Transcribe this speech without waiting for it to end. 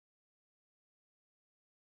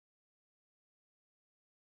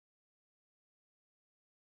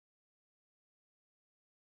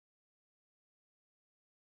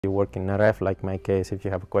work in RF, like my case, if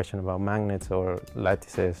you have a question about magnets or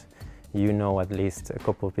lattices, you know at least a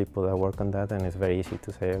couple of people that work on that, and it's very easy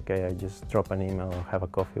to say, okay, I just drop an email or have a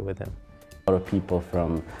coffee with them. A lot of people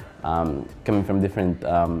from coming from different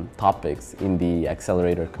topics in the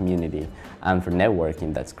accelerator community, and for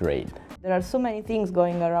networking, that's great. There are so many things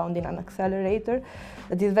going around in an accelerator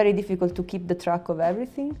that it's very difficult to keep the track of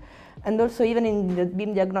everything. And also even in the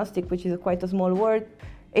beam diagnostic, which is quite a small world,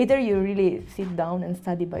 either you really sit down and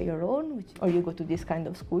study by your own, or you go to this kind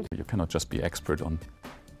of schools. You cannot just be expert on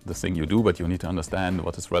the thing you do, but you need to understand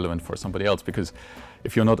what is relevant for somebody else, because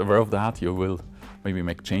if you're not aware of that, you will maybe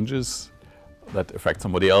make changes that affect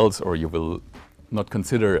somebody else, or you will not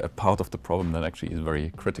consider a part of the problem that actually is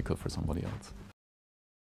very critical for somebody else.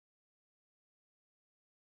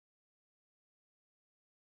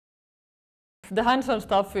 The hands-on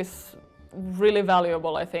stuff is really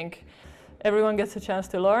valuable, I think. Everyone gets a chance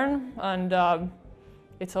to learn, and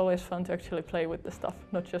it's always fun to actually play with the stuff,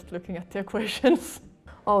 not just looking at the equations.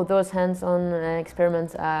 Oh, those hands-on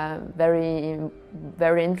experiments are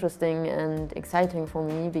very interesting and exciting for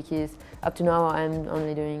me, because up to now I'm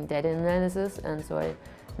only doing data analysis, and so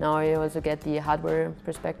now I also get the hardware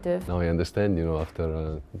perspective. Now I understand, you know,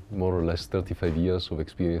 after more or less 35 years of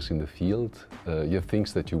experience in the field, you have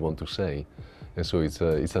things that you want to say. And so it's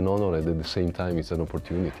an honor, and at the same time it's an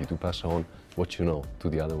opportunity to pass on what you know to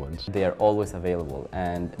the other ones. They are always available,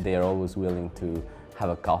 and they are always willing to have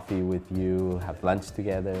a coffee with you, have lunch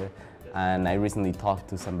together. And I recently talked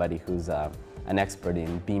to somebody who's an expert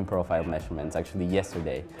in beam profile measurements, actually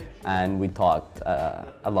yesterday, and we talked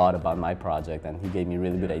a lot about my project, and he gave me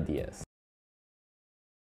really good ideas.